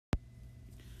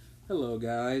Hello,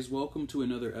 guys. Welcome to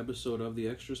another episode of the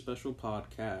Extra Special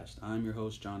Podcast. I'm your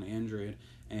host, John Andrade,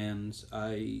 and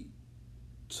I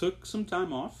took some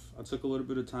time off. I took a little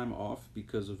bit of time off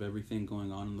because of everything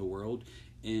going on in the world,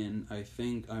 and I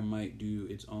think I might do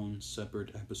its own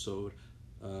separate episode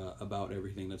about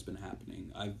everything that's been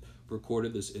happening. I've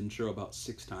recorded this intro about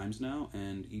 6 times now,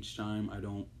 and each time I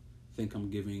don't think I'm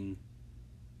giving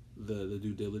the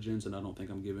due diligence, and I don't think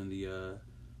I'm giving the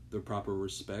proper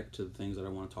respect to the things that I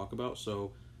want to talk about.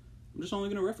 So I'm just only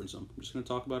going to reference them. I'm just going to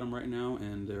talk about them right now,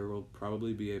 and there will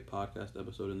probably be a podcast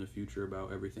episode in the future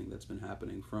about everything that's been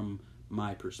happening from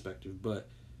my perspective. But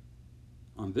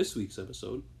on this week's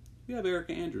episode, we have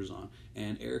Erica Andrews on,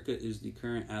 and Erica is the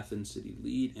current Athens City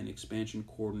lead and expansion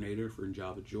coordinator for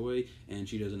Java Joy, and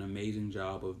she does an amazing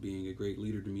job of being a great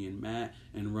leader to me and Matt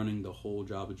and running the whole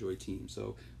Java Joy team.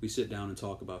 So we sit down and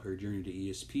talk about her journey to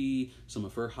ESP, some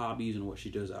of her hobbies, and what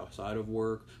she does outside of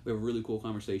work. We have a really cool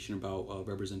conversation about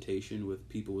representation with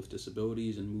people with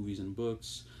disabilities in movies and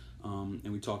books,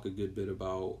 and we talk a good bit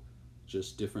about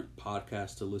just different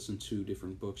podcasts to listen to,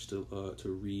 different books to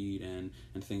read, and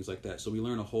things like that. So we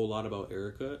learn a whole lot about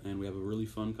Erica, and we have a really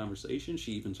fun conversation.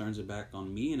 She even turns it back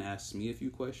on me and asks me a few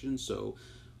questions. So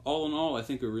all in all, I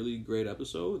think a really great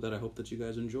episode that I hope that you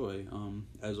guys enjoy.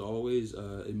 As always,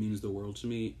 it means the world to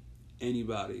me.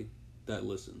 Anybody that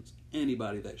listens,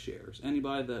 anybody that shares,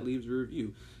 anybody that leaves a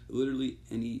review, literally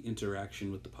any interaction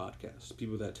with the podcast.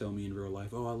 People that tell me in real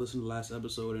life, oh, I listened to the last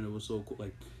episode and it was so cool.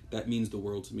 Like, that means the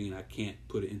world to me, and I can't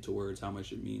put it into words how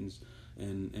much it means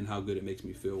and how good it makes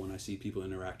me feel when I see people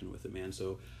interacting with it, man.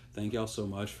 So thank y'all so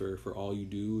much for all you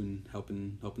do and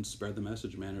helping spread the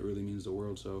message, man. It really means the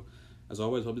world. So as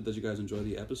always, hope that you guys enjoy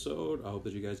the episode. I hope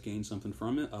that you guys gain something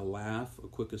from it, a laugh, a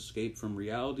quick escape from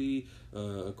reality,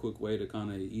 a quick way to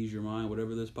kind of ease your mind,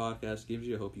 whatever this podcast gives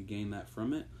you. I hope you gain that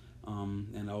from it.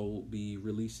 And I'll be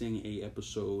releasing a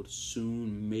episode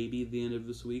soon, maybe at the end of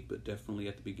this week, but definitely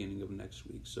at the beginning of next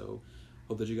week. So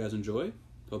hope that you guys enjoy.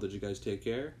 Hope that you guys take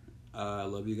care. I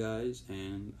love you guys,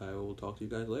 and I will talk to you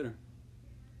guys later.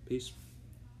 Peace.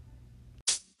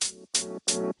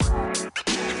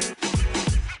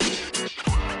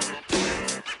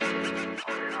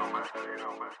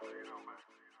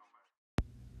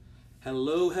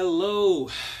 Hello.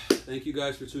 Thank you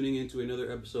guys for tuning in to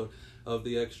another episode of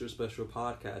the Extra Special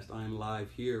Podcast. I am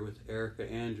live here with Erica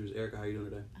Andrews. Erica, how are you doing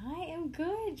today? I am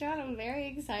good, John. I'm very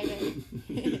excited.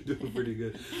 You're doing pretty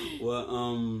good.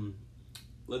 Well,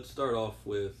 let's start off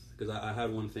with, because I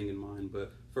had one thing in mind,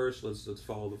 but first let's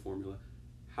follow the formula.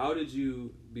 How did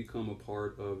you become a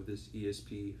part of this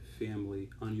ESP family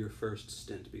on your first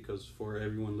stint? Because for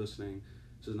everyone listening,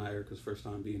 this is not Erica's first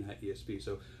time being at ESP.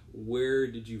 So where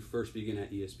did you first begin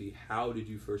at ESP? How did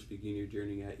you first begin your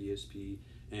journey at ESP?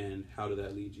 And how did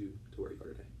that lead you to where you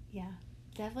are today? Yeah,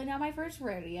 definitely not my first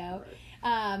rodeo.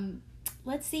 Right.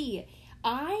 Let's see.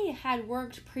 I had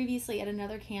worked previously at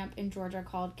another camp in Georgia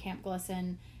called Camp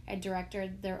Glisson. I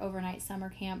directed their overnight summer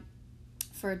camp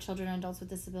for children and adults with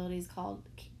disabilities called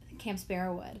Camp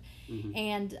Sparrowwood. Mm-hmm.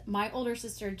 And my older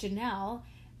sister, Janelle,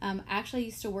 actually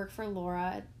used to work for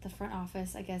Laura at the front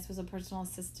office, I guess, was a personal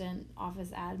assistant, office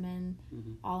admin,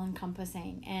 all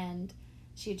encompassing. And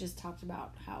she just talked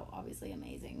about how obviously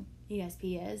amazing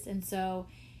ESP is. And so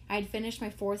I had finished my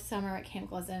 4th summer at Camp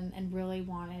Glisson and really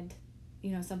wanted,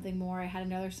 something more. I had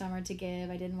another summer to give.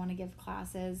 I didn't want to give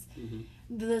classes.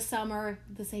 The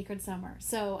sacred summer.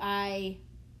 So I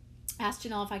asked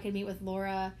Janelle if I could meet with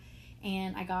Laura,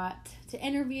 and I got to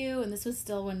interview, and this was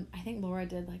still when I think Laura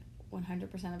did like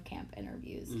 100% of camp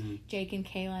interviews. Jake and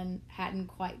Kaylin hadn't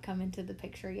quite come into the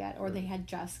picture yet, or they had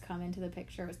just come into the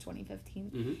picture. It was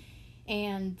 2015.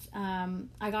 And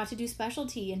I got to do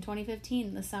specialty in 2015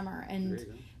 in the summer, and it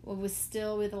was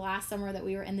still with the last summer that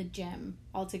we were in the gym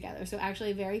all together. So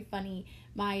actually very funny.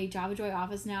 My Java Joy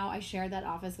office now, I shared that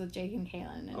office with Jake and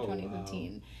Kaylin in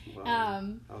 2015.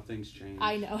 Wow. How things change.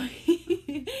 I know.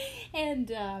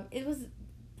 And it was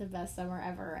the best summer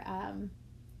ever.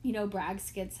 Brag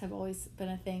skits have always been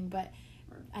a thing, but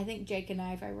I think Jake and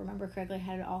I, if I remember correctly,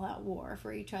 had an all-out war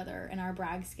for each other, and our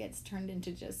brag skits turned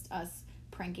into just us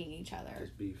pranking each other.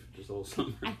 Just beef, just all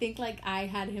summer. I think I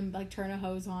had him turn a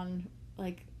hose on,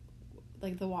 like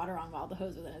the water on while the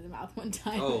hose was in his mouth one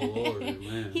time. Oh Lord,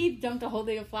 man! He dumped a whole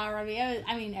thing of flour on me.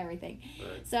 Everything.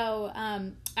 Right. So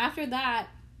after that,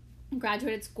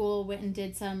 graduated school, went and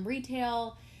did some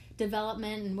retail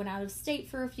development, and went out of state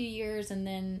for a few years, and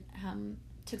then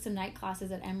took some night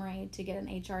classes at Emory to get an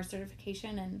HR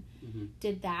certification, and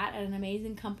did that at an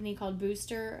amazing company called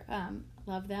Booster.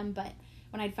 Love them, but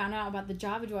when I found out about the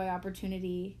Java Joy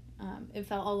opportunity, it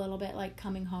felt a little bit like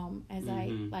coming home, as I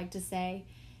like to say.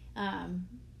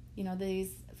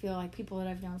 these feel like people that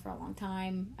I've known for a long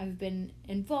time. I've been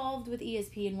involved with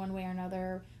ESP in one way or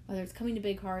another, whether it's coming to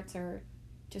Big Hearts or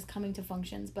just coming to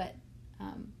functions, but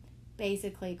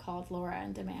basically called Laura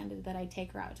and demanded that I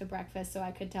take her out to breakfast so I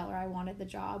could tell her I wanted the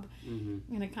job.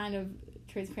 And I kind of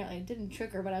transparently, I didn't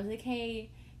trick her, but I was like,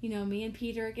 hey, me and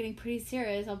Peter are getting pretty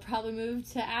serious. I'll probably move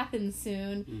to Athens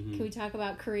soon. Can we talk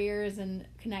about careers and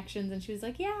connections? And she was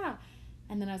like, yeah.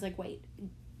 And then I was like, wait,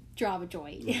 Java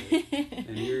Joy. Right.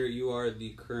 And you are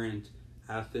the current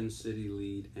Athens City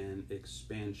Lead and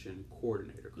Expansion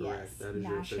Coordinator, correct? Yes, that is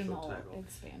your official title.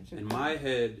 Expansion. In my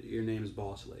head, your name is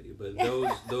Boss Lady, but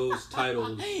those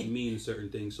titles mean certain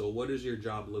things. So what does your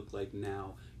job look like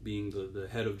now, being the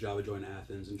head of Java Joy in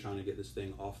Athens and trying to get this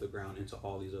thing off the ground into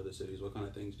all these other cities? What kind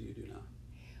of things do you do now?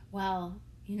 Well,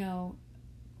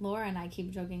 Laura and I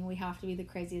keep joking we have to be the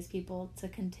craziest people to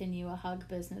continue a hug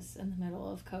business in the middle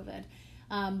of COVID.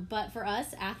 But for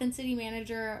us, Athens City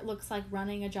Manager looks like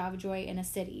running a Java Joy in a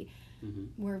city.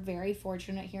 We're very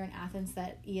fortunate here in Athens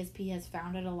that ESP has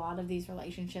founded a lot of these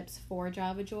relationships for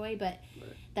Java Joy, but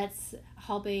that's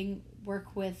helping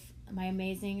work with my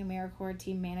amazing AmeriCorps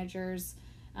team managers,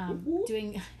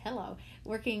 working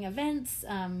events,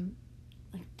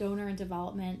 like donor and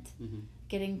development,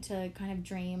 getting to kind of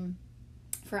dream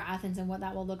for Athens and what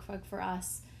that will look like for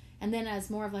us. And then as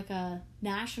more of like a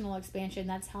national expansion,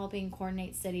 that's helping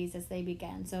coordinate cities as they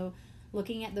begin. So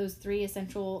looking at those 3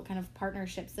 essential kind of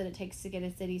partnerships that it takes to get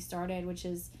a city started, which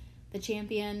is the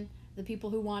champion, the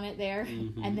people who want it there,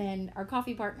 and then our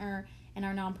coffee partner and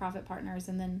our nonprofit partners.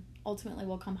 And then ultimately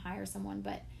we'll come hire someone.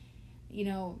 But,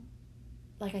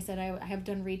 like I said, I have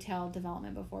done retail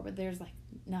development before, but there's like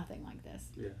nothing like this.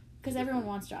 Yeah. Because everyone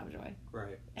wants Java Joy.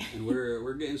 Right. And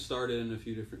we're getting started in a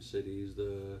few different cities.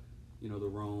 The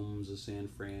Romes, the San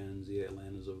Frans, the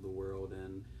Atlantas of the world,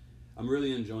 and I'm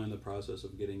really enjoying the process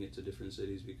of getting it to different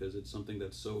cities because it's something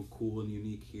that's so cool and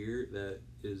unique here that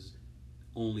is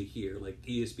only here, like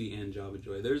ESP and Java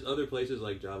Joy. There's other places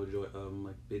like Java Joy,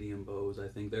 like Biddy and Bose. I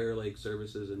think there are like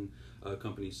services and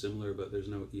companies similar, but there's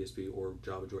no ESP or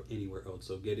Java Joy anywhere else.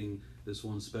 So getting this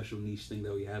one special niche thing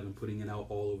that we have and putting it out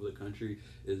all over the country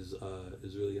is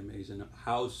really amazing.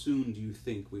 How soon do you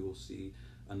think we will see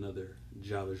another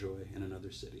Java Joy in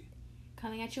another city?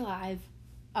 Coming at you live,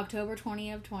 October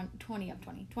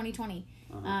 2020.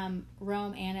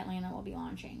 Rome and Atlanta will be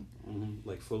launching.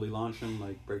 Like fully launching,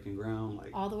 like breaking ground,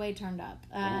 like all the way turned up.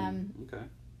 Okay.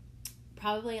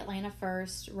 Probably Atlanta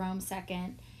first, Rome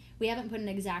second. We haven't put an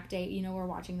exact date. We're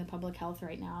watching the public health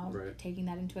right now, taking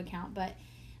that into account. But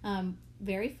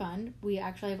very fun. We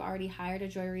actually have already hired a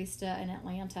joyrista in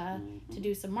Atlanta to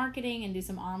do some marketing and do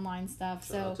some online stuff.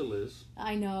 Shout out to Liz.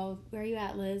 I know. Where are you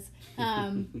at, Liz?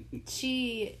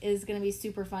 She is going to be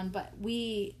super fun. But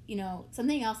we,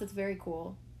 something else that's very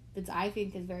cool, that I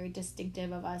think is very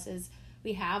distinctive of us, is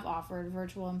we have offered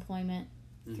virtual employment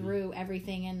through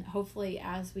everything. And hopefully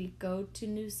as we go to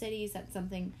new cities, that's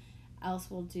something else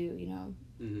we'll do,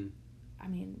 I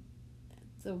mean,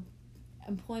 so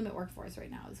employment workforce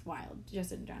right now is wild,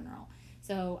 just in general.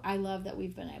 So I love that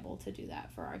we've been able to do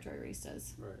that for our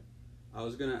joyristas. Right. I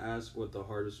was gonna ask what the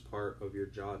hardest part of your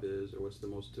job is, or what's the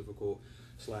most difficult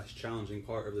 / challenging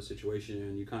part of the situation,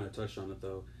 and you kind of touched on it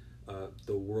though.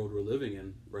 The world we're living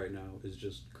in right now is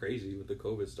just crazy with the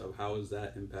COVID stuff. How has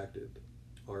that impacted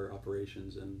our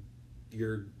operations and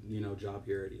your job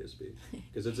here at ESP?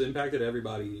 Because it's impacted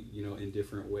everybody in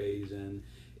different ways, and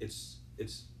it's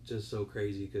just so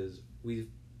crazy because we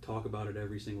talk about it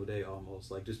every single day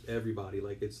almost, like just everybody,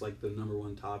 like it's like the number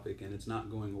one topic, and it's not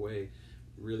going away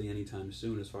really anytime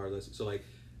soon as far as so like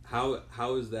how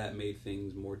has that made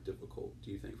things more difficult, do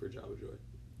you think, for Java Joy,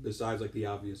 besides like the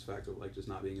obvious fact of like just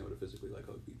not being able to physically like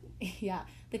hug people? Yeah,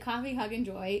 the coffee hug and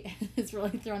joy has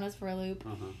really thrown us for a loop.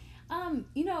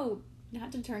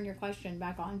 Not to turn your question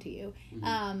back on to you,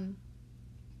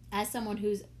 as someone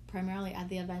who's primarily at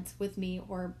the events with me,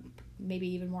 or maybe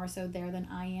even more so there than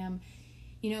I am,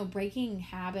 breaking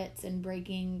habits and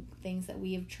breaking things that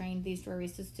we have trained these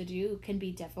baristas to do can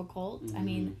be difficult. I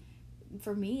mean,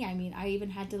 for me, I even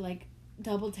had to like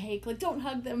double take, like don't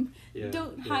hug them,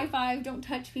 don't high five, don't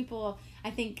touch people. I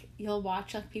think you'll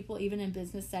watch like people even in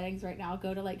business settings right now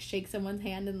go to like shake someone's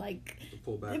hand and like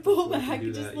pull back,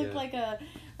 just look like a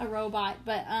robot.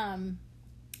 But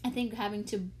I think having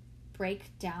to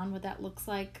break down what that looks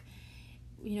like,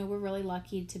 we're really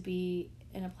lucky to be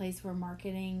in a place where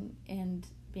marketing and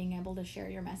being able to share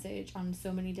your message on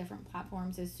so many different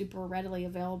platforms is super readily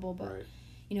available. But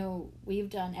we've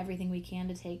done everything we can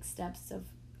to take steps of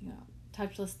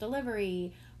touchless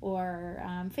delivery or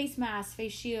face masks,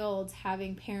 face shields,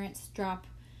 having parents drop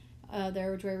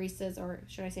their joyeristas, or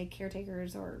should I say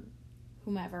caretakers or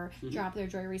whomever, drop their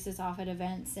joyeristas off at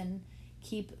events and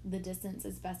keep the distance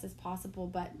as best as possible.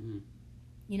 But,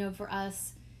 you know, for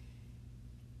us,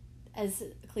 as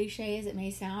cliche as it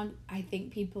may sound, I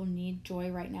think people need joy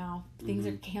right now. Things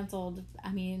are canceled.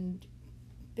 I mean,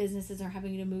 businesses are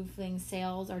having to move things.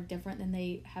 Sales are different than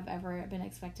they have ever been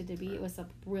expected to be. It was a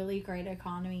really great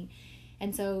economy.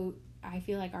 And so I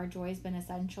feel like our joy has been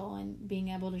essential, and being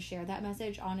able to share that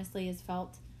message honestly has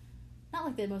felt not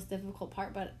like the most difficult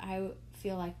part, but I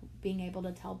feel like being able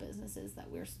to tell businesses that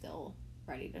we're still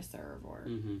ready to serve, or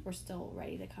we're still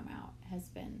ready to come out, has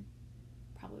been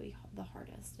probably the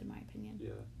hardest, in my opinion.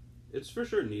 Yeah. It's for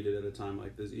sure needed at a time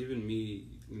like this. Even me,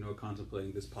 you know,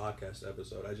 contemplating this podcast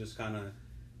episode, I just kind of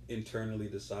internally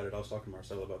decided, I was talking to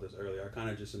Marcella about this earlier, I kind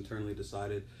of just internally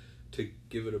decided to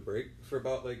give it a break for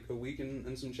about like a week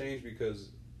and some change, because,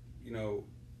 you know,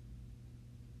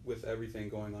 with everything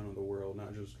going on in the world,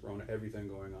 not just Corona, everything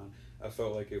going on, I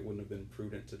felt like it wouldn't have been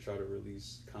prudent to try to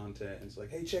release content and it's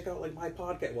like, hey, check out like my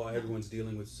podcast, while everyone's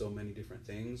dealing with so many different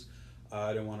things.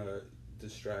 I didn't want to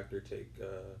distract or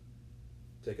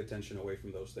take attention away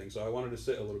from those things, so I wanted to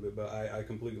sit a little bit. But I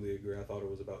completely agree. I thought it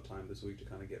was about time this week to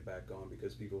kind of get back on,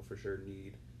 because people for sure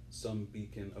need some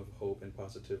beacon of hope and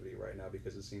positivity right now,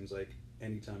 because it seems like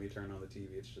anytime you turn on the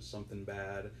TV, it's just something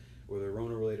bad, whether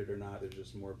Rona related or not. There's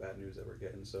just more bad news that we're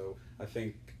getting. So I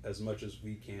think as much as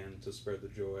we can to spread the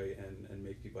joy and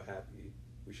make people happy,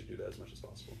 we should do that as much as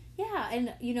possible. Yeah,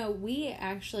 and you know, we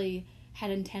actually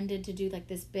had intended to do like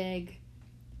this big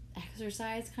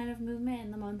exercise kind of movement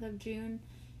in the month of June,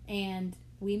 and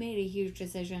we made a huge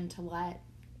decision to let,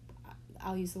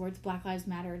 I'll use the words Black Lives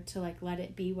Matter, to like let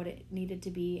it be what it needed to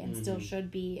be and still should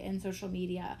be in social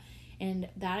media. And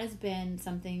that has been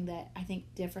something that I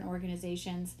think different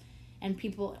organizations and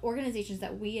organizations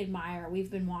that we admire,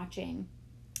 we've been watching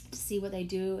to see what they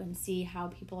do and see how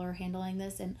people are handling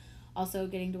this, and also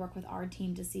getting to work with our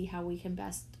team to see how we can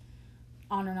best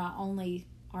honor not only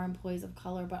our employees of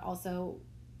color, but also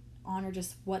honor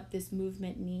just what this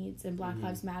movement needs and Black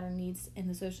Lives Matter needs in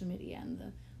the social media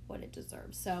and what it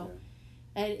deserves. So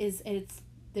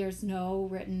there's no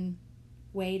written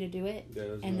way to do it,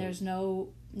 there's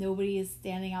nobody is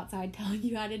standing outside telling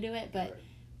you how to do it, but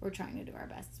we're trying to do our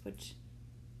best, which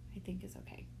I think is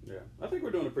okay. Yeah, I think we're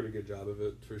doing a pretty good job of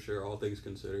it, for sure, all things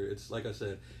considered. It's like I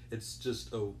said, it's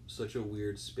just such a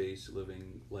weird space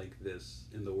living like this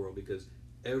in the world, because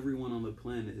everyone on the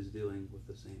planet is dealing with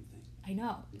the same thing. I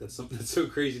know. That's something that's so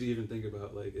crazy to even think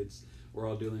about. Like, we're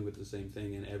all dealing with the same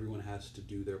thing, and everyone has to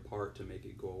do their part to make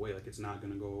it go away. Like, it's not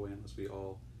going to go away unless we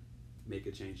all make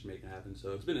a change to make it happen.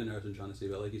 So it's been interesting trying to see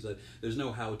about, like you said, there's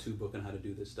no how-to book on how to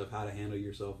do this stuff, how to handle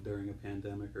yourself during a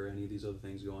pandemic or any of these other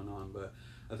things going on. But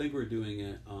I think we're doing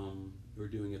it. We're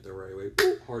doing it the right way.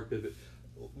 Hard pivot.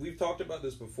 We've talked about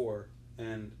this before,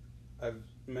 and I've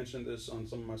mentioned this on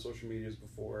some of my social medias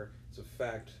before. It's a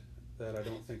fact that I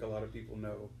don't think a lot of people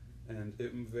know, and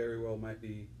it very well might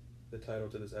be the title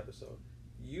to this episode.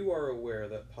 You are aware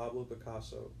that Pablo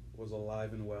Picasso was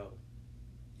alive and well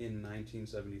in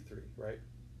 1973, right?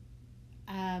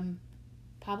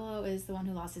 Pablo is the one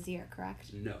who lost his ear,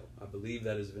 correct? No, I believe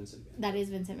that is Vincent van Gogh. That is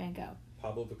Vincent van Gogh.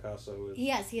 Pablo Picasso is...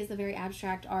 Yes, he has the very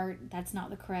abstract art. That's not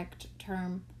the correct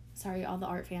term. Sorry, all the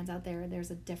art fans out there.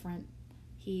 There's a different...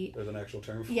 There's an actual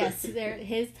term for yes, it.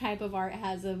 His type of art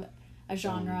has a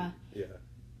genre. Yeah.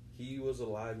 He was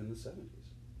alive in the 70s.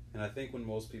 And I think when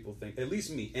most people think, at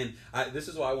least me, and this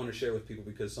is why I want to share with people,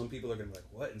 because some people are going to be like,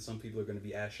 what? And some people are going to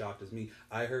be as shocked as me.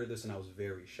 I heard this and I was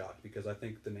very shocked, because I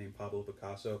think the name Pablo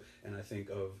Picasso, and I think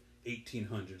of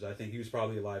 1800s. I think he was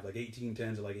probably alive like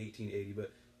 1810s or like 1880,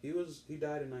 but he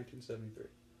died in 1973.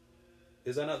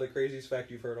 Is that not the craziest fact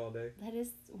you've heard all day? That is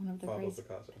one of the Pablo craziest.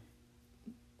 Picasso.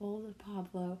 Old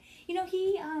Pablo. You know,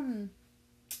 he,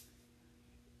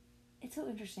 it's so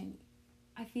interesting.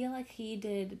 I feel like he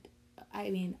did...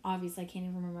 I mean, obviously I can't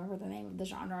even remember the name of the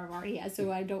genre of art he has,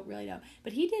 so I don't really know.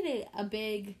 But he did a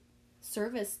big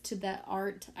service to that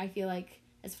art, I feel like,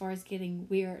 as far as getting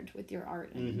weird with your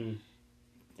art. And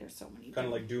there's so many. Kind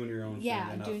of like doing your own thing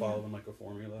and not following like a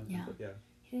formula. Yeah. But, yeah.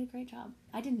 He did a great job.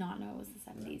 I did not know it was the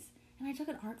 70s. And I took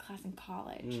an art class in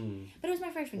college. But it was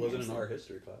my freshman year. Wasn't an art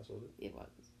history class, was it? It was.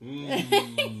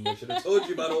 I should have told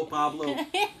you about old Pablo.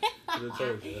 Should have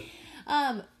told you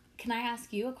that. Can I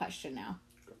ask you a question now?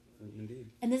 Indeed.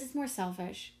 And this is more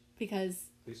selfish, because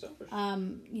be selfish.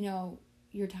 You know,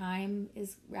 your time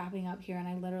is wrapping up here, and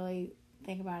I literally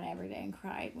think about it every day and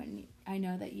cry when I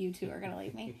know that you two are going to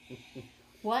leave me.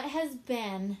 What has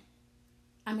been,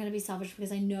 I'm going to be selfish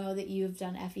because I know that you've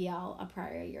done FEL a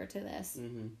prior year to this.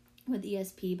 with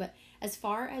ESP, but as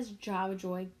far as Java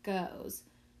Joy goes,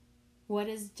 what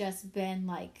has just been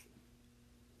like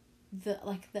the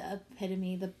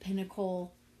epitome, the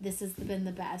pinnacle, this has been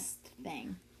the best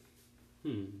thing?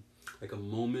 Like a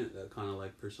moment that kind of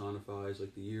like personifies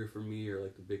like the year for me, or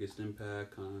like the biggest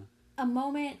impact, kind of. A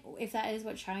moment, if that is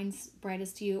what shines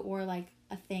brightest to you, or like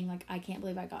a thing like, I can't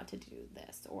believe I got to do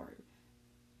this, or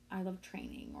I love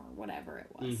training, or whatever it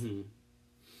was.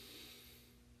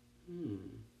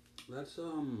 That's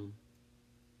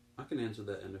I can answer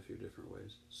that in a few different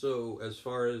ways. So as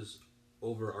far as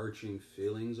overarching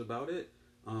feelings about it,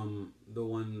 the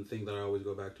one thing that I always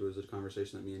go back to is the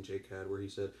conversation that me and Jake had, where he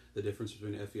said the difference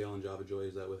between FEL and Java Joy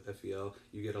is that with FEL,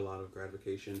 you get a lot of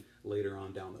gratification later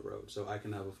on down the road. So I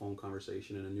can have a phone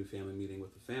conversation in a new family meeting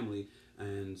with the family,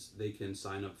 and they can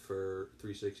sign up for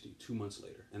 360 2 months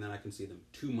later. And then I can see them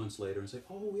 2 months later and say,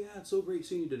 oh yeah, it's so great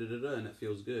seeing you, da-da-da-da, and it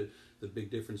feels good. The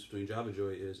big difference between Java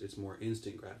Joy is it's more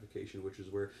instant gratification, which is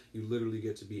where you literally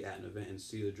get to be at an event and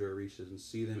see the joy reaches and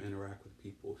see them interact with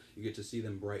people. You get to see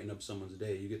them brighten up someone's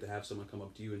day. You get to have someone come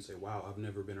up to you and say, wow, I've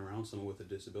never been around someone with a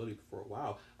disability before.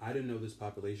 Wow, I didn't know this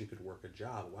population could work a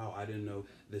job. Wow, I didn't know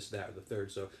this, that, or the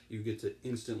third. So you get to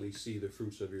instantly see the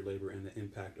fruits of your labor and the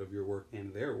impact of your work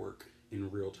and their work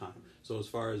in real time. So as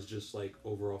far as just like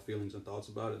overall feelings and thoughts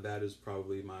about it, that is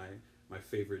probably my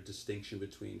favorite distinction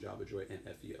between Java Joy and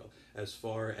FEL. As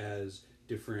far as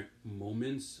different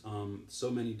moments, so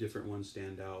many different ones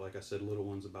stand out. Like I said, little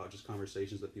ones about just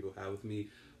conversations that people have with me,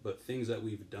 but things that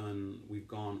we've done, we've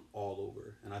gone all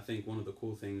over. And I think one of the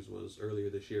cool things was earlier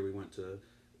this year, we went to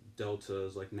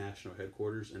Delta's like national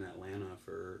headquarters in Atlanta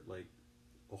for like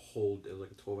it was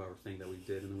like a 12-hour thing that we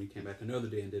did, and then we came back another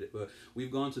day and did it. But we've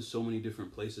gone to so many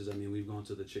different places. I mean, we've gone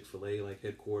to the Chick-fil-A like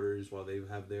headquarters while they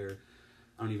have their,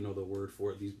 I don't even know the word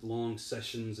for it, these long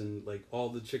sessions, and like all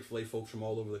the Chick-fil-A folks from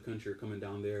all over the country are coming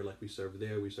down there. Like we served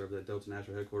there, we served at Delta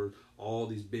National Headquarters, all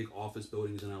these big office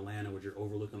buildings in Atlanta where you're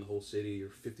overlooking the whole city, you're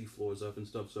 50 floors up and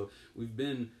stuff. So we've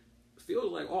been,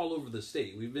 feels like all over the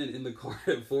state. We've been in the car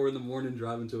at 4 a.m.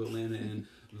 driving to Atlanta, and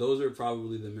those are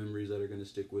probably the memories that are going to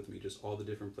stick with me. Just all the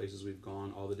different places we've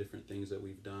gone, all the different things that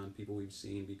we've done, people we've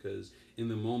seen, because in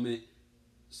the moment,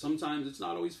 sometimes it's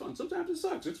not always fun. Sometimes it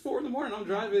sucks. It's 4 a.m. I'm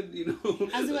driving, you know.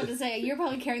 I was about to say, you're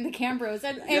probably carrying the Cambros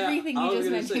and everything you just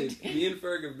mentioned. Say, me and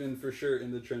Ferg have been for sure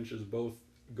in the trenches, both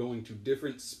going to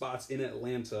different spots in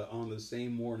Atlanta on the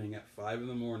same morning at 5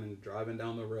 a.m, driving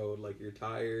down the road. Like, you're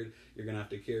tired. You're going to have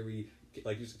to carry,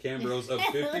 like you said, Cambros up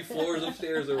 50 floors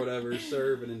upstairs or whatever,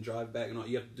 serve, and then drive back and all.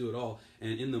 You have to do it all.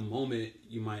 And in the moment,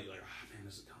 you might like, oh, man,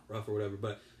 this is kind of rough or whatever.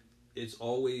 But it's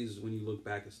always, when you look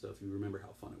back at stuff, you remember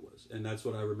how fun it was. And that's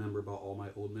what I remember about all my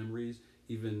old memories.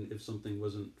 Even if something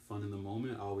wasn't fun in the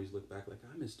moment, I always look back like,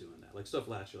 I miss doing that. Like stuff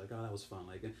last year, like, oh, that was fun.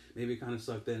 Like, maybe it kind of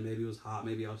sucked then, maybe it was hot,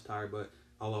 maybe I was tired, but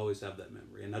I'll always have that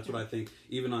memory. And that's what I think,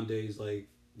 even on days like,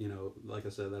 you know, like I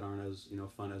said, that aren't as, you know,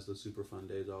 fun as the super fun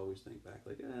days, I always think back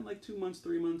like, in like 2 months,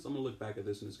 3 months, I'm going to look back at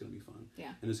this and it's going to be fun.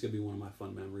 Yeah. And it's going to be one of my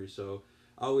fun memories. So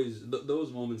I always,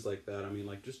 those moments like that, I mean,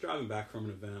 like just driving back from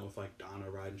an event with like Donna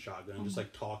riding shotgun, just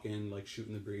like talking, like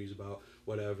shooting the breeze about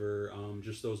whatever,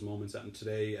 just those moments. And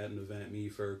today at an event, me,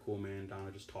 for Cool Man, Donna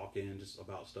just talking just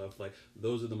about stuff, like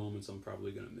those are the moments I'm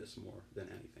probably going to miss more than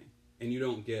anything. And you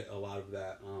don't get a lot of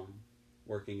that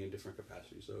working in different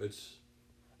capacities. So it's,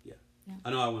 yeah.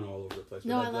 I know I went all over the place. But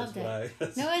no, I loved it.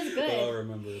 It's good. What I'll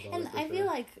remember about and it. I feel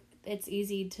like it's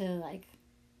easy to like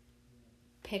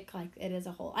pick like it as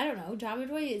a whole. I don't know. Java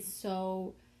Joy is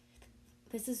so,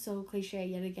 this is so cliche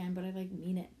yet again, but I like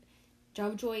mean it.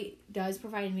 Java Joy does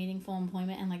provide meaningful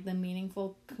employment and like the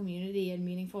meaningful community and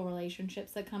meaningful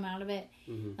relationships that come out of it.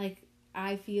 Mm-hmm. Like,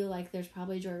 I feel like there's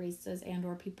probably Joyristas and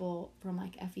or people from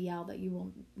like FEL that you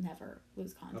will never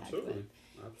lose contact with.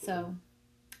 So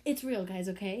it's real, guys,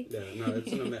 okay? Yeah, no,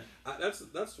 it's an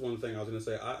that's one thing I was going to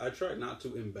say. I try not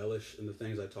to embellish in the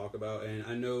things I talk about, and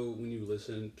I know when you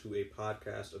listen to a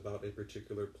podcast about a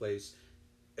particular place,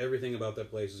 everything about that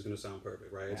place is going to sound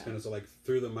perfect, right? It's going to, like,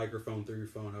 through the microphone, through your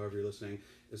phone, however you're listening,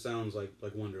 it sounds like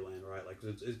Wonderland, right? Like,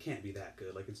 it can't be that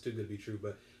good. Like, it's too good to be true,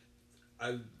 but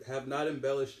I have not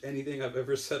embellished anything I've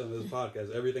ever said on this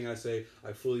podcast. Everything I say,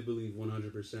 I fully believe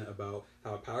 100% about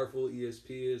how powerful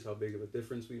ESP is, how big of a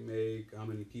difference we make, how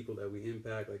many people that we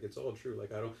impact. Like, it's all true.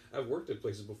 Like, I've worked at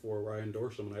places before where I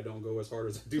endorse them and I don't go as hard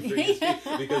as I do for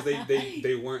ESP because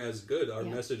they weren't as good. Our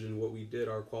message and what we did,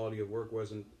 our quality of work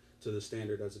wasn't to the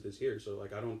standard as it is here. So,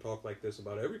 like, I don't talk like this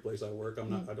about every place I work.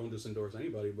 I don't just endorse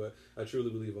anybody, but I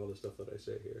truly believe all the stuff that I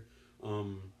say here.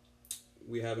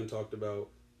 We haven't talked about,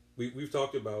 We've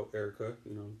talked about Erica,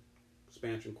 you know,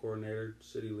 expansion coordinator,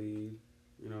 city lead,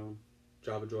 you know,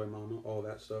 Java Joy Mama, all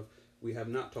that stuff. we have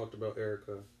not talked about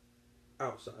Erica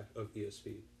outside of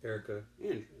ESP, Erica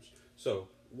Andrews. So,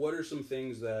 what are some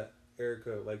things that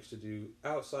Erica likes to do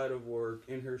outside of work,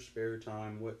 in her spare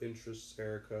time? What interests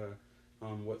Erica?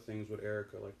 What things would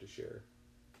Erica like to share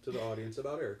to the audience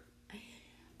about Erica?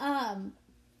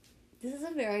 This is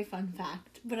a very fun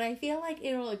fact, but I feel like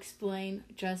it'll explain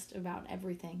just about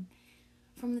everything.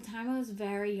 From the time I was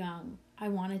very young, I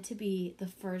wanted to be the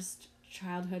first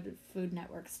childhood Food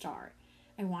Network star.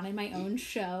 I wanted my own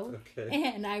show,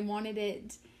 and I wanted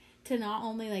it to not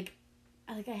only, like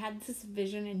I had this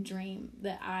vision and dream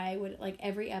that I would, like,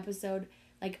 every episode,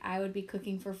 like, I would be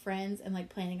cooking for friends and, like,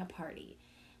 planning a party.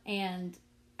 And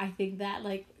I think that,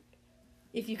 like,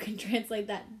 if you can translate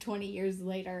that 20 years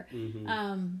later,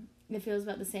 it feels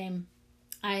about the same.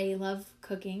 I love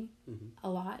cooking a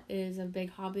lot. It is a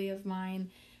big hobby of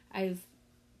mine. I've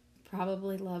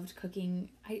probably loved cooking.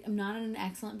 I'm not an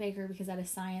excellent baker because that is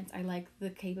science. I like the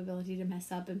capability to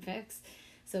mess up and fix.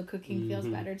 So cooking feels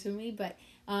better to me. But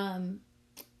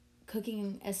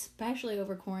cooking, especially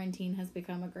over quarantine, has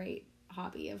become a great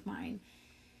hobby of mine.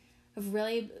 I've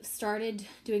really started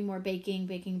doing more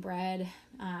baking bread,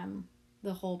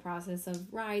 the whole process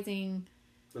of rising.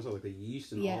 That's like the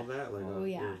yeast and all of that?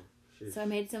 Like, So I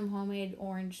made some homemade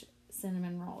orange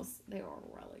cinnamon rolls. They were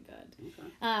really good.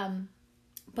 Okay.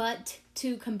 But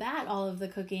to combat all of the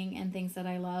cooking and things that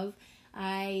I love,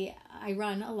 I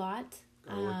run a lot.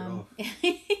 Gotta work it off.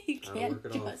 You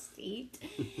can't just eat.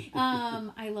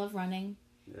 I love running.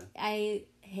 Yeah. I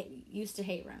used to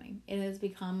hate running. It has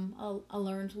become a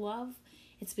learned love.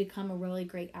 It's become a really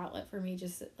great outlet for me,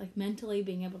 just like mentally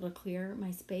being able to clear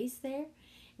my space there.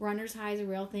 Runner's high is a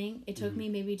real thing. It took me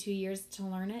maybe 2 years to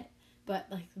learn it, but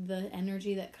like the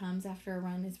energy that comes after a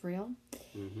run is real.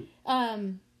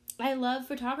 I love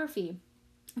photography.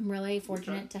 I'm really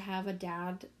fortunate to have a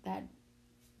dad that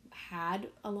had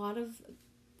a lot of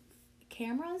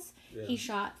cameras. Yeah. He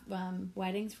shot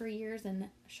weddings for years and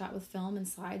shot with film and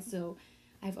slides, so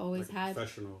I've always had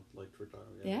professional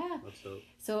photography. Yeah. That's dope.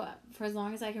 So for as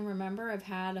long as I can remember, I've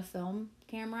had a film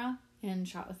camera and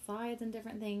shot with slides and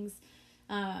different things.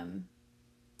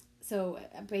 So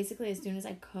basically as soon as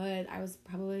I could, I was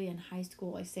probably in high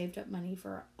school, I saved up money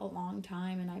for a long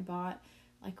time, and I bought,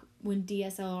 like, when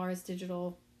DSLRs,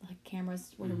 digital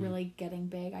cameras were really getting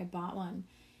big, I bought one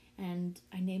and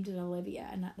I named it Olivia,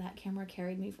 and that camera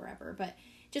carried me forever. But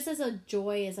just as a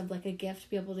joy, as of like a gift to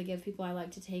be able to give people, I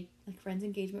like to take like friends'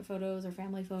 engagement photos or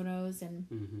family photos,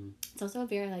 and it's also a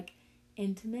very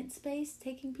intimate space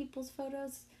taking people's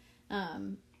photos.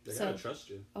 They gotta trust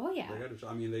you. Oh yeah.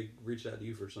 They reached out to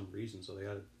you for some reason, so they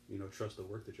gotta trust the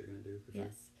work that you're gonna do. For sure.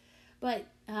 Yes, but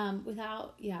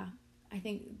I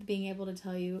think being able to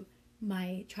tell you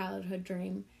my childhood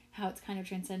dream, how it's kind of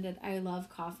transcended. I love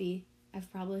coffee. I've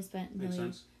probably spent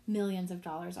millions of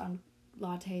dollars on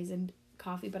lattes and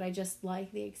coffee, but I just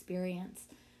like the experience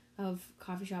of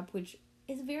coffee shop, which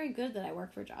is very good that I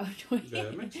work for Java Joy. Yeah,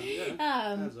 that makes sense.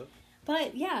 Yeah.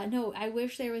 But yeah, no, I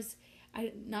wish there was.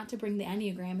 Not to bring the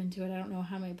Enneagram into it. I don't know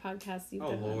how many podcasts you've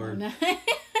done. Oh, Lord.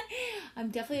 I'm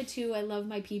definitely a 2. I love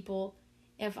my people.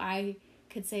 If I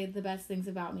could say the best things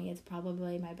about me, it's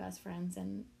probably my best friends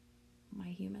and my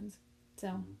humans.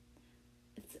 So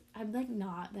I'm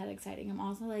not that exciting. I'm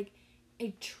also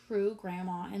a true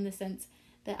grandma in the sense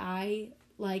that I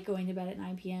like going to bed at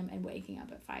 9 p.m. and waking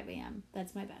up at 5 a.m.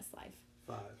 That's my best life.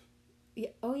 5. Yeah.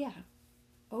 Oh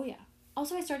yeah.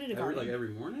 Also, I started a garden. Every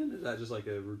morning? Is that just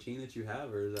a routine that you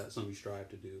have, or is that something you strive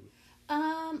to do?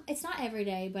 It's not every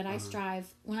day, but I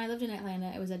strive. When I lived in Atlanta,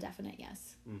 it was a definite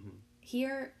yes.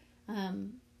 Here,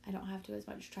 I don't have to as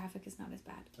much. Traffic is not as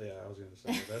bad. Yeah, I was going to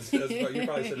say that's you're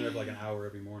probably sitting there for an hour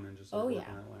every morning just working in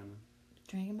Atlanta.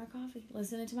 Drinking my coffee,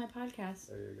 listening to my podcast.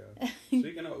 There you go.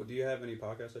 Speaking of, do you have any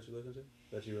podcasts that you listen to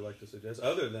that you would like to suggest,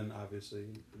 other than obviously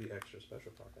the Extra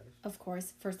Special podcast? Of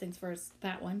course, first things first,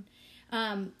 that one.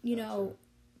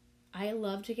 I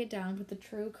love to get down with the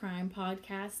true crime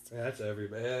podcast. Yeah, that's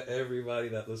everybody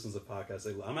that listens to podcasts.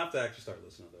 I'm gonna have to actually start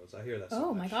listening to those. I hear that.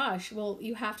 Oh my gosh! Well,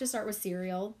 you have to start with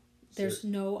Serial. There's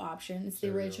no option. It's the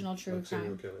original true crime.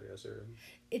 Serial killer, yeah, Serial.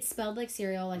 It's spelled like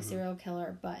cereal, serial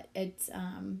killer, but it's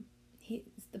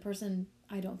the person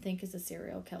I don't think is a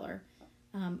serial killer.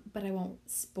 But I won't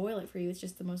spoil it for you. It's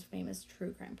just the most famous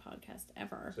true crime podcast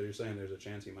ever. So you're saying there's a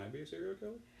chance he might be a serial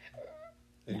killer?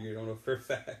 And you don't know for a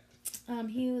fact?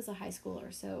 He was a high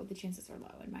schooler, so the chances are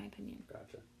low, in my opinion.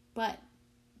 Gotcha. But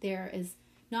there is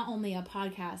not only a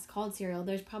podcast called Serial,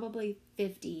 there's probably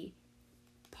 50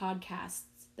 podcasts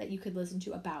that you could listen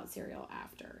to about Serial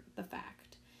after the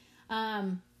fact.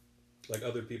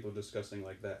 Other people discussing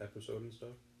that episode and stuff?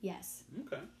 Yes.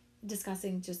 Okay.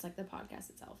 Discussing just the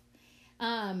podcast itself.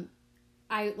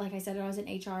 Like I said, I was in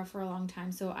HR for a long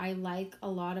time, so I like a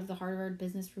lot of the Harvard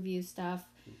Business Review stuff.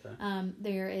 Okay.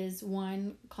 There is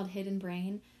one called Hidden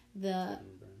Brain.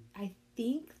 I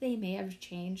think they may have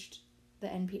changed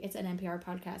it's an NPR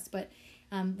podcast, but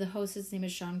the host's name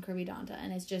is Sean Kirby Donta,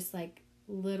 and it's just like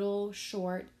little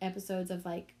short episodes of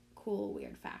like cool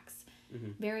weird facts.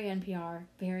 Mm-hmm. Very NPR,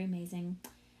 very amazing.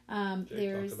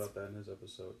 Jake talked about that in his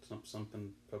episode.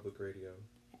 Something public radio.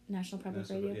 National Public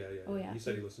Radio? Yeah. Oh, yeah. He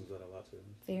said he listens to that a lot, too.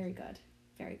 Very good.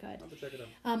 Very good. I'll have to check it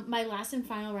out. My last and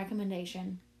final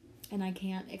recommendation, and I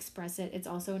can't express it, it's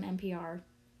also an NPR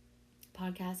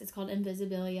podcast. It's called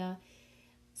Invisibilia.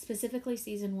 Specifically,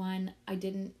 season 1. I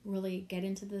didn't really get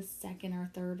into the second or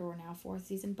third or now fourth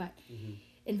season, but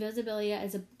Invisibilia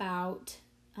is about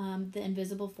the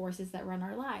invisible forces that run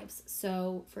our lives.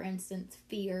 So, for instance,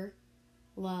 fear,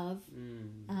 love,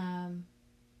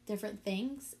 different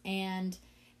things, and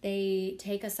they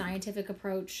take a scientific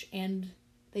approach and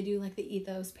they do like the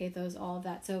ethos, pathos, all of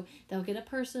that. So they'll get a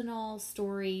personal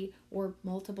story or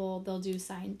multiple. They'll do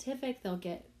scientific. They'll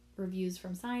get reviews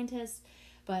from scientists.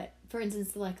 But for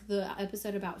instance, like the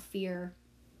episode about fear,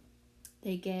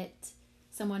 they get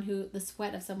the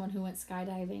sweat of someone who went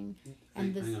skydiving.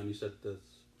 Hang on, you said the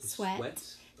sweat.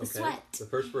 The sweat. The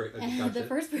perspiration. The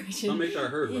perspiration. I'll make sure I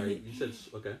heard right. You said,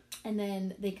 okay. And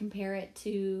then they compare it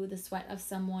to the sweat of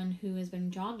someone who has been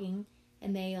jogging.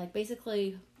 And they, like,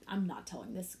 basically, I'm not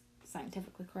telling this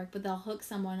scientifically correct, but they'll hook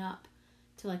someone up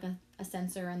to, like, a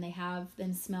sensor. And they have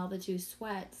them smell the two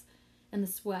sweats. And the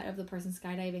sweat of the person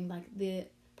skydiving, like, the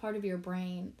part of your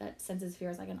brain that senses fear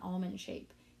is like an almond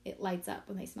shape. It lights up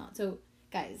when they smell it. So,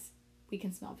 guys, we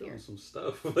can smell fear. Doing some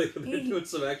stuff. Like, they're doing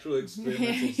some actual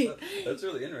experimental stuff. That's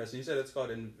really interesting. You said it's called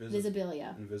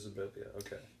Invisibilia. Invisibilia,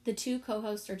 okay. The two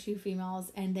co-hosts are two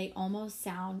females, and they almost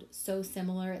sound so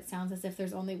similar. It sounds as if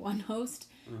there's only one host,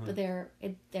 but they're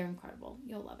incredible.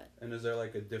 You'll love it. And is there,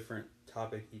 like, a different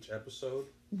topic each episode?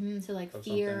 Mm-hmm. So, like,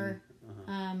 fear,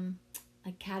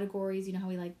 like, categories. You know how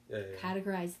we, like,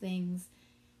 categorize things.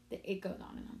 It goes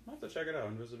on and on. I'll have to check it out.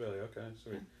 Invisibilia, okay,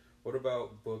 sweet. Yeah. What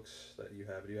about books that you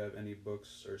have? Do you have any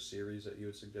books or series that you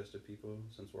would suggest to people,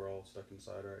 since we're all stuck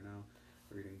inside right now,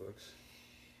 reading books?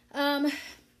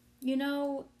 You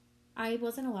know, I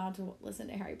wasn't allowed to listen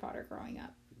to Harry Potter growing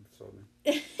up. You told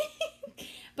me.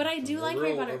 But I do like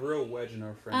Harry Potter. A real wedge in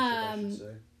our friendship, I should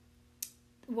say.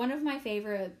 One of my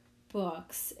favorite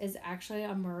books is actually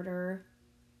a murder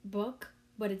book,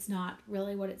 but it's not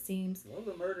really what it seems. Love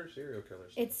the murder serial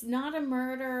killers. It's not a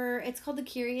murder. It's called The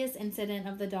Curious Incident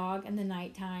of the Dog in the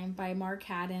Nighttime by Mark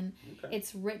Haddon. Okay.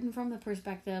 It's written from the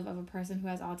perspective of a person who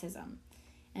has autism,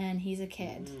 and he's a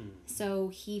kid. So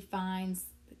he finds,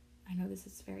 I know this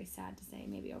is very sad to say,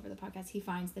 maybe over the podcast, he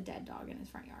finds the dead dog in his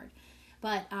front yard.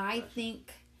 But I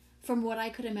think, from what I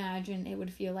could imagine it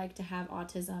would feel like to have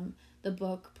autism, the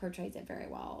book portrays it very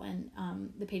well. And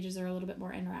the pages are a little bit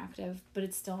more interactive, but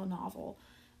it's still a novel.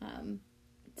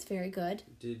 It's very good.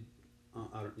 You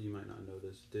might not know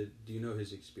this. Do you know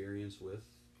his experience with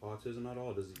autism at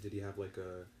all? Did he have like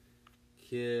a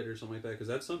kid or something like that? Because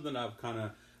that's something I've kind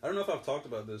of, I don't know if I've talked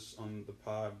about this on the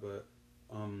pod, but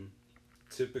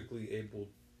typically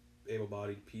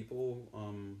able-bodied people,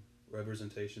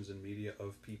 representations in media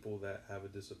of people that have a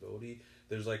disability,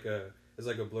 there's like a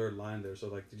blurred line there. So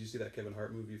like, did you see that Kevin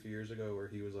Hart movie a few years ago where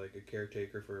he was like a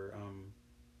caretaker for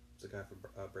the guy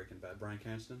for Breaking Bad, Bryan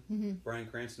Cranston? Mm-hmm. Bryan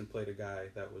Cranston played a guy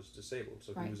that was disabled,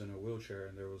 so right. He was in a wheelchair,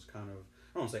 and there was kind of,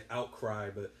 I don't want to say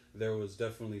outcry, but there was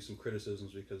definitely some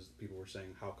criticisms because people were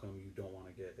saying, how come you don't want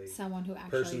to get a someone who actually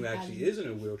person who actually is in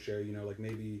a wheelchair? You know, like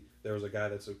maybe there was a guy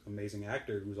that's an amazing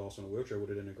actor who's also in a wheelchair, would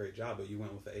have done a great job, but you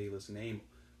went with the A-list name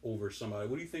over somebody.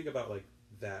 What do you think about like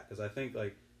that? Because I think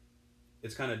like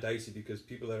it's kind of dicey because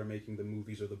people that are making the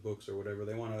movies or the books or whatever,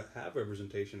 they want to have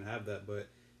representation, have that, but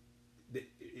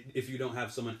if you don't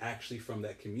have someone actually from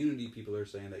that community, people are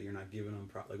saying that you're not giving them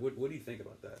like what do you think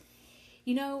about that?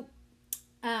 You know,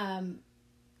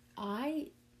 I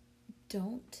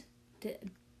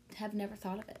have never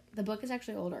thought of it. The book is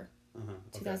actually older,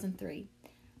 2003.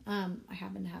 I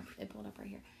happen to have it pulled up right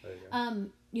here. There you go.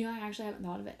 You know, I actually haven't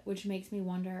thought of it, which makes me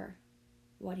wonder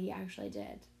what he actually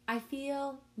did. I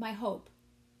feel my hope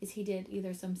is he did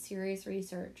either some serious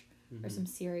research or some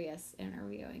serious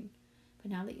interviewing. But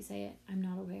now that you say it, I'm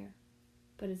not aware.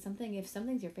 But it's something. If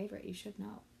something's your favorite, you should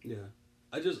know. Yeah,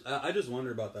 I just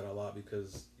wonder about that a lot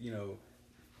because, you know,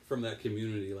 from that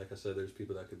community, like I said, there's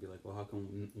people that could be like, well, how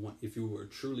come if you were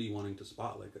truly wanting to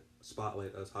spotlight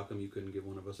us, how come you couldn't give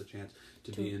one of us a chance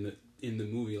to be in the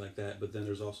movie like that? But then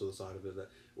there's also the side of it that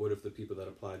what if the people that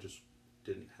applied just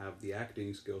didn't have the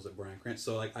acting skills that Bryan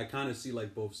Cranston? So like I kind of see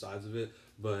like both sides of it,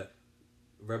 but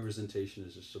representation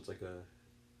is just like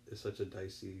it's such a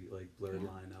dicey, like, blurred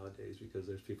line nowadays, because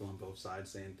there's people on both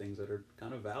sides saying things that are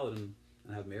kind of valid and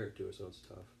have merit to it, so it's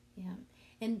tough. Yeah.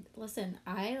 And listen,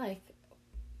 I like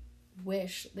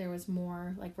wish there was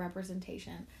more like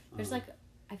representation. There's like,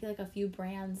 I feel like a few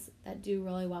brands that do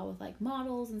really well with like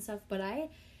models and stuff, but I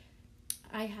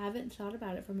haven't thought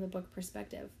about it from the book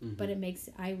perspective. But it makes,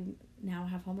 I now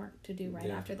have homework to do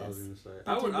after this. I was gonna say,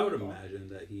 I would imagine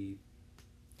that he,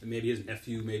 maybe his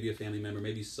nephew, maybe a family member,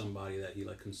 maybe somebody that he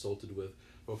like consulted with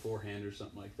beforehand or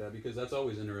something like that, because that's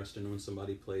always interesting when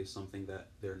somebody plays something that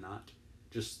they're not.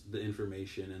 Just the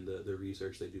information and the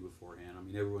research they do beforehand. I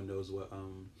mean, everyone knows what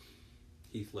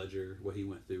Heath Ledger, what he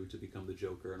went through to become the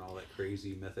Joker and all that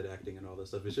crazy method acting and all that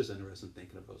stuff. It's just interesting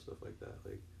thinking about stuff like that.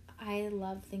 Like, I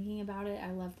love thinking about it.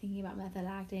 I love thinking about method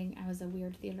acting. I was a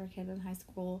weird theater kid in high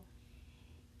school.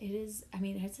 It is, I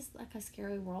mean, it's just like a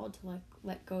scary world to like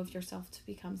let go of yourself to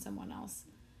become someone else.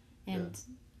 And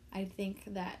I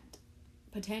think that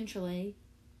potentially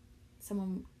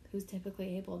someone who's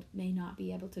typically able may not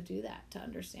be able to do that, to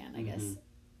understand, I guess,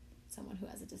 someone who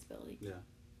has a disability. Yeah.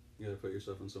 You gotta put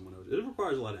yourself in someone else. It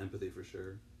requires a lot of empathy for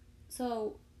sure.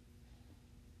 So,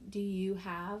 do you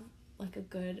have like a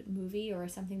good movie or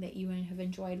something that you have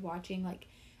enjoyed watching? Like,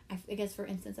 I guess, for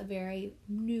instance, a very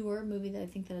newer movie that I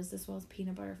think that is this well is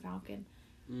Peanut Butter Falcon.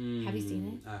 Have you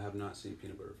seen it? I have not seen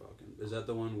Peanut Butter Falcon. Is that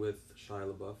the one with Shia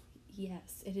LaBeouf?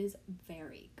 Yes, it is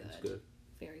very good. It's good.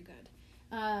 Very good.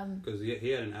 Because he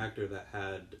had an actor that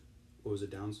had, what was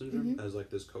it, Down syndrome, as like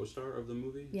this co-star of the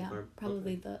movie? Yeah,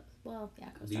 probably co-star.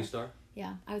 The star?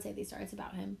 Yeah, I would say the star. It's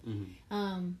about him.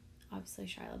 Obviously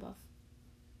Shia LaBeouf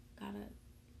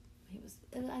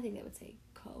I think they would say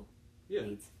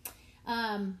leads.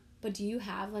 But do you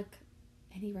have like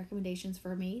any recommendations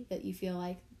for me that you feel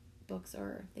like books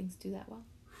or things do that well?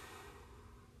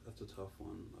 That's a tough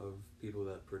one, of people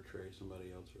that portray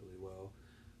somebody else really well.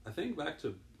 I think back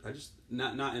to, I just,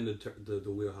 not in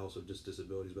the wheelhouse of just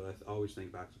disabilities, but I always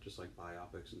think back to just like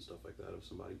biopics and stuff like that, of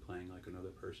somebody playing like another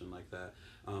person like that.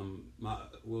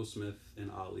 Will Smith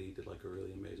in Ali did like a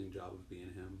really amazing job of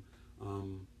being him.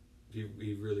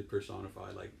 He really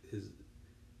personified like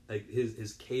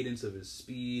his cadence of his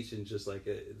speech and just like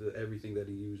everything that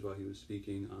he used while he was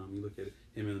speaking. You look at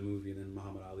him in the movie and then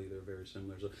Muhammad Ali, they're very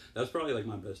similar. So that's probably like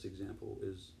my best example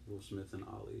is Will Smith and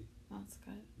Ali. That's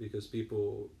good. Because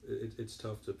people, it's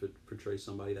tough to portray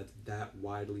somebody that's that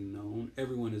widely known.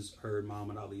 Everyone has heard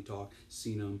Muhammad Ali talk,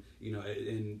 seen him,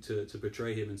 and to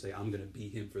portray him and say, I'm going to be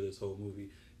him for this whole movie,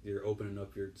 you're opening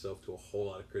up yourself to a whole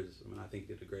lot of criticism, and I think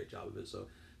he did a great job of it. So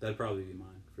that'd probably be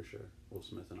mine, for sure, Will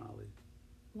Smith and Ali.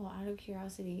 Well, out of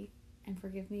curiosity, and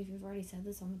forgive me if you've already said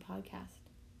this on the podcast,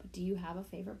 but do you have a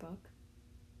favorite book?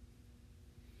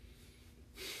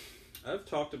 I've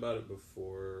talked about it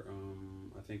before,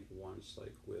 I think once,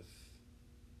 like with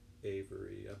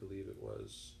Avery, I believe it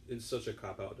was. It's such a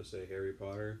cop-out to say Harry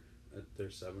Potter.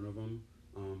 There's 7 of them.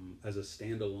 As a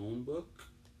standalone book,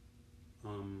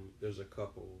 there's a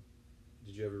couple.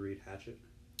 Did you ever read Hatchet?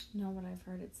 No, but I've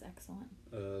heard it's excellent.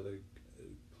 The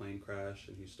plane crash,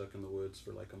 and he's stuck in the woods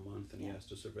for like a month, and he has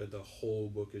to survive. The whole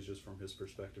book is just from his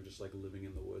perspective, just like living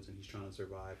in the woods, and he's trying to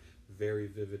survive. Very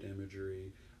vivid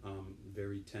imagery.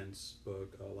 Very tense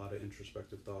book, a lot of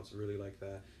introspective thoughts, really like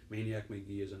that. Maniac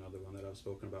McGee is another one that I've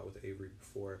spoken about with Avery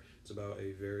before. It's about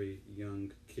a very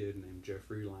young kid named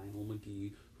Jeffrey Lionel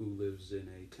McGee who lives in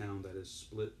a town that is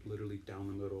split literally down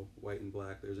the middle, white and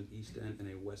black. There's an East End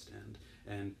and a West End,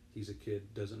 and he's a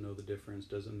kid, doesn't know the difference,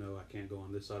 doesn't know I can't go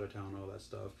on this side of town, all that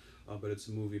stuff. But it's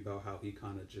a movie about how he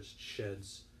kind of just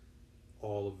sheds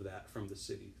all of that from the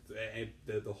city.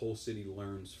 The whole city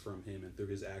learns from him, and through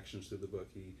his actions through the book,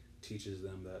 he teaches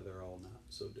them that they're all not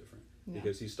so different. Yeah.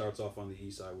 Because he starts off on the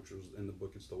east side, which was in the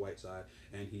book, it's the white side,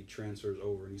 and he transfers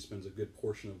over and he spends a good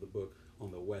portion of the book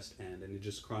on the west end, and it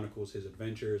just chronicles his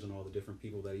adventures and all the different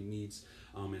people that he meets,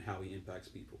 and how he impacts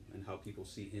people and how people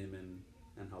see him and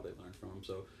how they learn from him.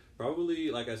 So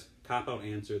probably like a cop-out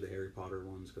answer, the Harry Potter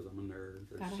ones, because I'm a nerd.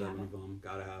 There's 7 of them.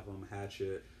 Gotta have them.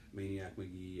 Hatchet, Maniac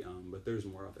McGee, but there's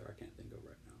more out there I can't think of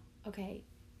right now. Okay.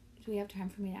 Do we have time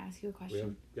for me to ask you a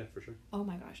question? Yeah, for sure. Oh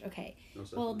my gosh, okay.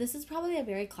 Well, this is probably a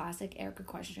very classic Erica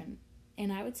question.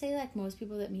 And I would say like most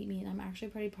people that meet me, and I'm actually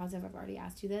pretty positive I've already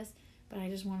asked you this, but I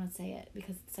just want to say it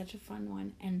because it's such a fun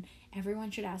one. And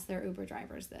everyone should ask their Uber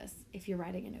drivers this if you're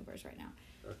riding in Ubers right now.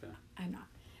 Okay. I'm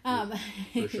not.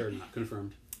 For sure not.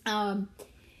 Confirmed.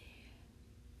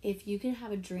 If you could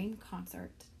have a dream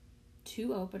concert,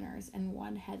 2 openers and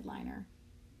 1 headliner,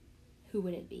 who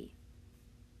would it be?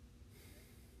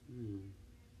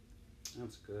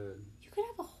 That's good. You could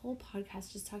have a whole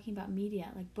podcast just talking about media,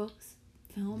 like books,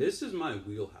 film. This is my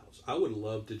wheelhouse. I would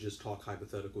love to just talk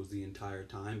hypotheticals the entire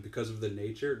time. Because of the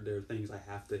nature, there are things I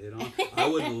have to hit on. I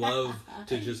would love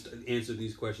to just answer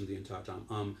these questions the entire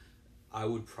time. I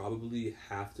would probably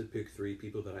have to pick 3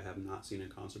 people that I have not seen in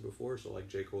concert before. So, like,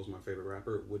 J. Cole's my favorite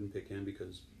rapper. Wouldn't pick him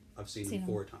because I've seen him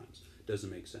 4 times. Doesn't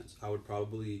make sense. I would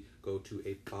probably go to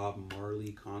a Bob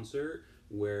Marley concert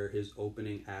where his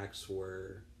opening acts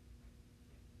were...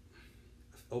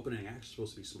 Opening acts are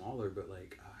supposed to be smaller, but,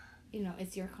 like... You know,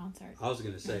 it's your concert. I was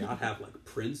going to say, I'd have, like,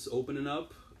 Prince opening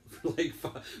up for, like,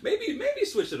 5... Maybe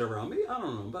switch it around. Maybe, I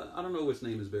don't know. But I don't know which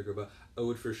name is bigger, but it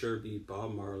would for sure be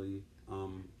Bob Marley...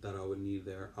 that I would need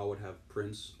there. I would have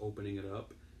Prince opening it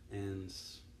up, and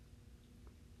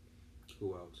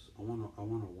who else? I want a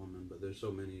woman, but there's so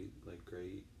many like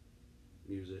great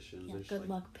musicians. Yeah, there's, good like,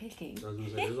 luck picking. I was gonna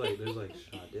say there's like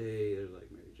Sade, there's like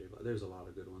Mary J. Blige. There's a lot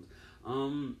of good ones.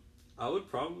 I would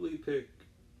probably pick.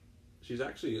 She's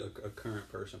actually a current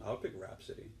person. I would pick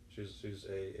Rhapsody. She's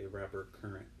a rapper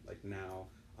current like now.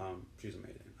 She's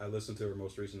amazing. I listened to her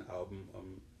most recent album,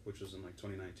 which was in like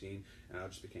 2019, and I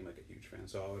just became like a huge fan.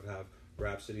 So I would have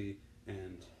Rhapsody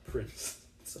and Prince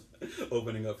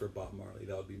opening up for Bob Marley.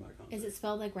 That would be my concert. Is it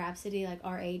spelled like Rhapsody, like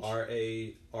R-H?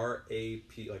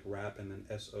 R-A-P, like rap, and then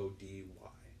S-O-D-Y.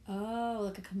 Oh,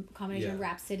 like a combination of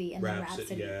Rhapsody and then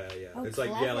Rhapsody. Yeah. Oh, it's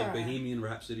clever. like, like Bohemian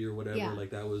Rhapsody or whatever. Yeah.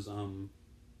 Like that was,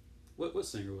 what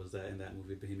singer was that in that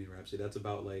movie, Bohemian Rhapsody? That's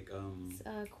about like, It's,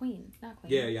 Queen, not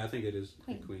Queen. Yeah, I think it is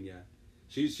Queen, yeah.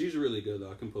 She's really good though.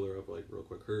 I can pull her up like real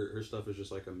quick. Her stuff is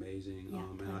just like amazing. Yeah,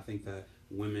 and I think that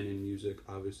women in music,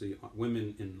 obviously,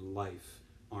 women in life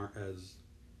aren't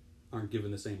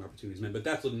given the same opportunities men. But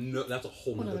that's a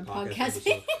whole nother podcast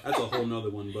episode. That's a whole nother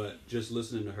one. But just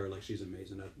listening to her, like she's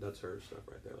amazing. That's her stuff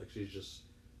right there. Like she's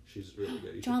really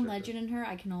good. John Legend and her,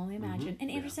 I can only imagine. And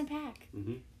Anderson .Paak.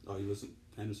 Mm-hmm. Oh, you listen.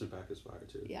 Anderson .Paak is fire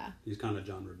too. Yeah. He's kind of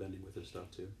genre bending with his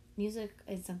stuff too. Music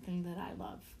is something that I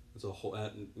love. It's a whole.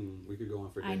 We could go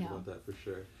on for days about that for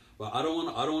sure. But I don't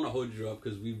want to hold you up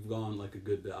because we've gone like a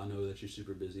good bit. I know that you're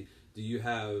super busy. Do you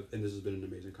have? And this has been an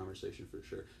amazing conversation for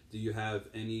sure. Do you have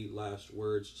any last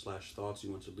words / thoughts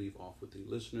you want to leave off with the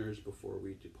listeners before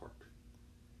we depart?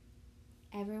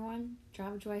 Everyone,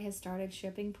 Drop Joy has started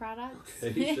shipping products.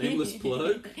 Okay, shameless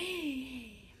plug.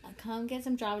 Come get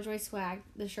some Drop Joy swag.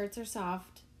 The shirts are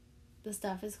soft. The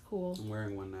stuff is cool. I'm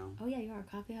wearing one now. Oh yeah, you are.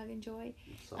 Coffee Hug and Joy.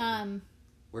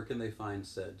 Where can they find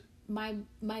said? On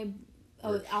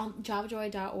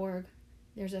dropjoy.org.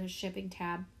 There's a shipping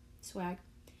tab, swag.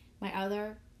 My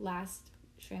other last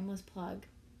shameless plug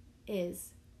is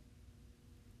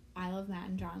I love Matt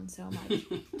and John so much.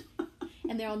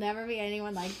 And there will never be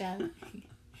anyone like them.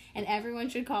 And everyone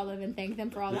should call them and thank them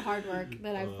for all the hard work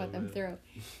that I've put them through.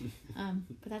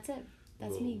 But that's it.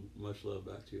 That's me. Much love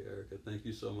back to you, Erica. Thank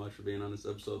you so much for being on this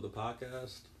episode of the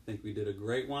podcast. I think we did a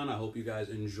great one. I hope you guys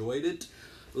enjoyed it.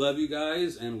 Love you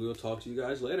guys, and we'll talk to you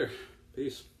guys later.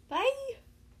 Peace.